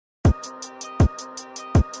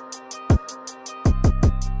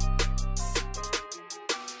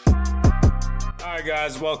Alright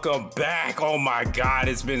guys, welcome back. Oh my god,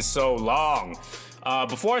 it's been so long.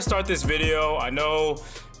 Before I start this video, I know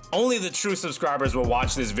only the true subscribers will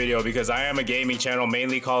watch this video because I am a gaming channel,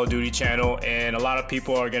 mainly Call of Duty channel, and a lot of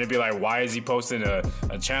people are gonna be like, why is he posting a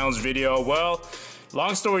challenge video? Well,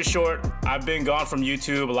 long story short, I've been gone from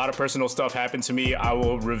YouTube. A lot of personal stuff happened to me. I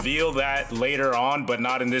will reveal that later on, but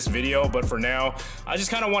not in this video. But for now, I just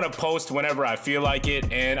kind of want to post whenever I feel like it,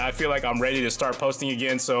 and I feel like I'm ready to start posting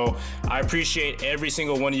again. So I appreciate every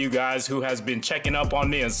single one of you guys who has been checking up on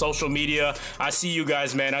me on social media. I see you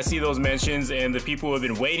guys, man. I see those mentions and the people who have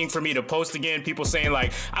been waiting for me to post again. People saying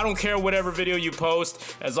like, I don't care whatever video you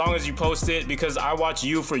post, as long as you post it, because I watch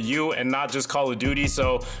you for you and not just Call of Duty.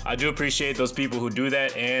 So I do appreciate those people who do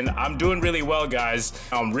that, and I'm doing really well, guys.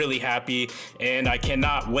 I'm really happy, and I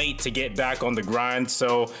cannot wait to get back on the grind.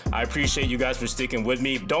 So I appreciate you guys for sticking with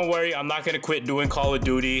me. Don't worry, I'm not gonna quit doing Call of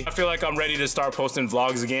Duty. I feel like I'm ready to start posting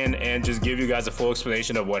vlogs again and just give you guys a full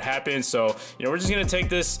explanation of what happened. So, you know, we're just gonna take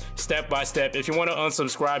this step by step. If you want to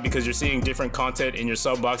unsubscribe because you're seeing different content in your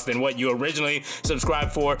sub box than what you originally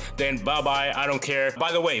subscribed for, then bye-bye, I don't care.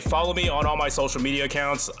 By the way, follow me on all my social media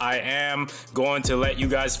accounts. I am going to let you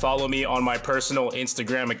guys follow me on my personal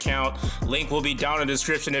Instagram account. Link will be down in the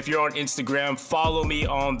description. If you're on Instagram, follow me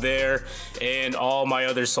on there, and all my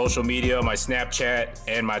other social media, my Snapchat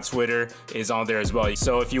and my Twitter is on there as well.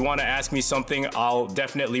 So if you want to ask me something, I'll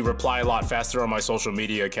definitely reply a lot faster on my social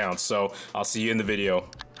media accounts. So I'll see you in the video.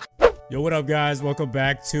 Yo, what up guys? Welcome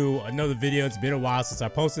back to another video. It's been a while since I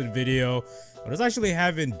posted a video. I was actually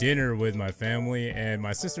having dinner with my family, and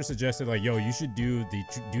my sister suggested like, yo, you should do the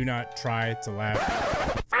do not try to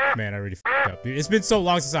laugh. Man, I already f***ed up. Dude, it's been so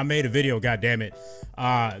long since I made a video, god damn it.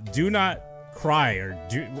 Do not cry, or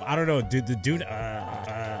do, I don't know,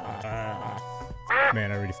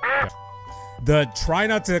 man, I already f***ed up. The try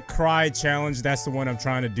not to cry challenge, that's the one I'm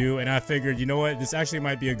trying to do, and I figured, you know what, this actually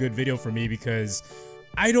might be a good video for me because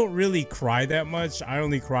I don't really cry that much. I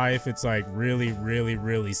only cry if it's like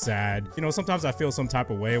really sad. You know, sometimes I feel some type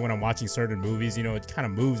of way when I'm watching certain movies, you know, it kind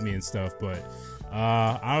of moves me and stuff, but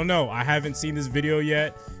I don't know. I haven't seen this video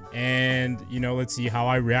yet, and you know, let's see how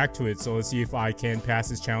I react to it. So let's see if I can pass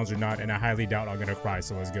this challenge or not, and I highly doubt I'm gonna cry.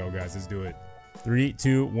 So let's go, guys. Let's do it. 3,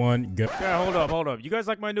 2, 1, go. Yeah, hold up. You guys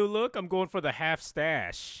like my new look? I'm going for the half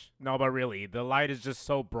stash. No, but really, the light is just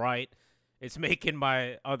so bright. It's making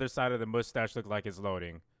my other side of the mustache look like it's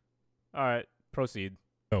loading. All right, proceed.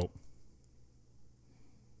 Go.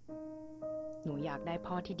 หนูอยากได้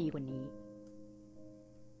พ่อที่ดีกว่านี้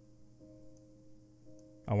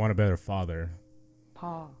I want a better father. พ่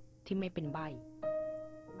อที่ไม่เป็นใบ้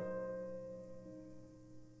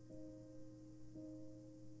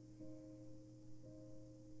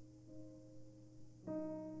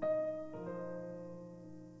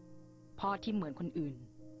พ่อที่เหมือนคนอื่น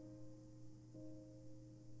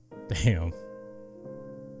Damn.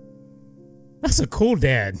 That's a cool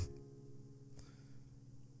dad.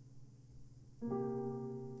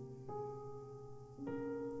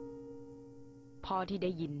 พ่อที่ไ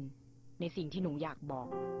ด้ยินในสิ่งที่หนูอยากบอก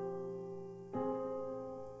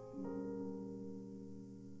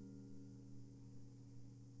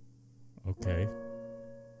Okay.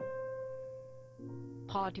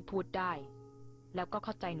 พ่อที่พูดได้แล้วก็เ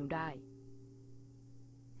ข้าใจหนูได้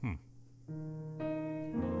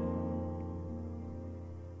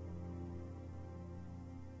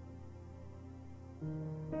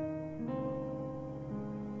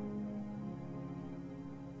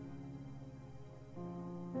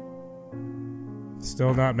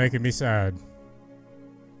Still not making me sad.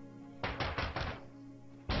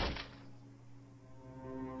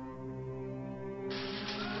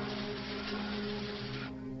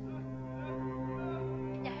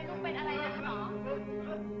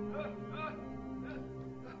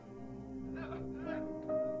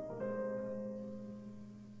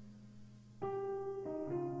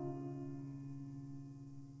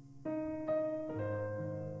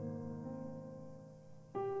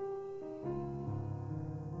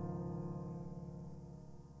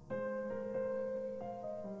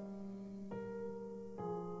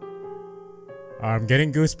 I'm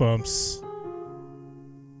getting goosebumps.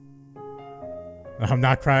 I'm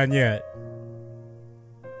not crying yet.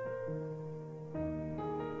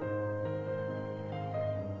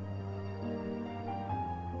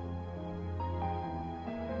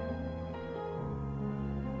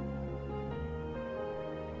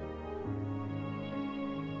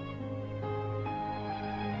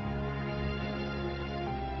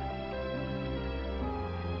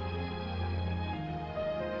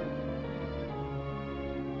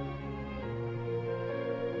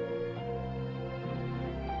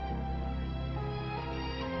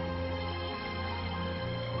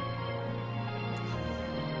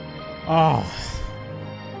 Oh.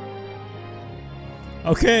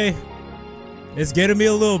 Okay. It's getting me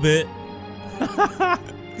a little bit.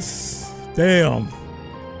 Damn.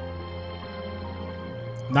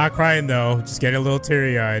 Not crying though, just getting a little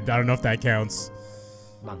teary-eyed. I don't know if that counts.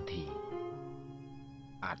 บางที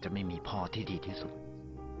อาจจะไม่มีพ่อที่ดีที่สุด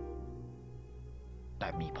แต่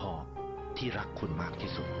มีพ่อที่รักคุณมาก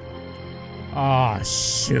ที่สุด Oh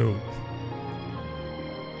shoot.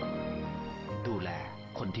 ดูแล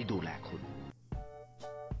คนที่ดูแลคุณ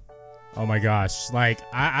Oh my gosh. Like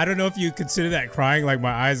I don't know if you consider that crying. Like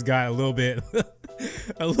my eyes got a little bit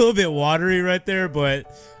a little bit watery right there, but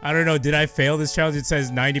I don't know. Did I fail this challenge? It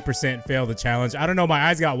says 90% fail the challenge. I don't know. My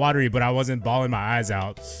eyes got watery, but I wasn't bawling my eyes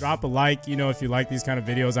out. Drop a like, you know, if you like these kind of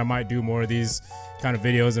videos. I might do more of these kind of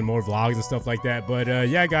videos and more vlogs and stuff like that. But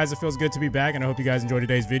yeah, guys, it feels good to be back, and I hope you guys enjoyed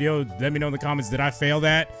today's video. Let me know in the comments, did I fail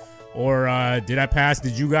that? Or did I pass?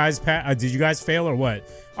 Did you guys fail or what?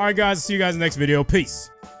 All right, guys, see you guys in the next video.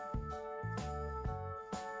 Peace.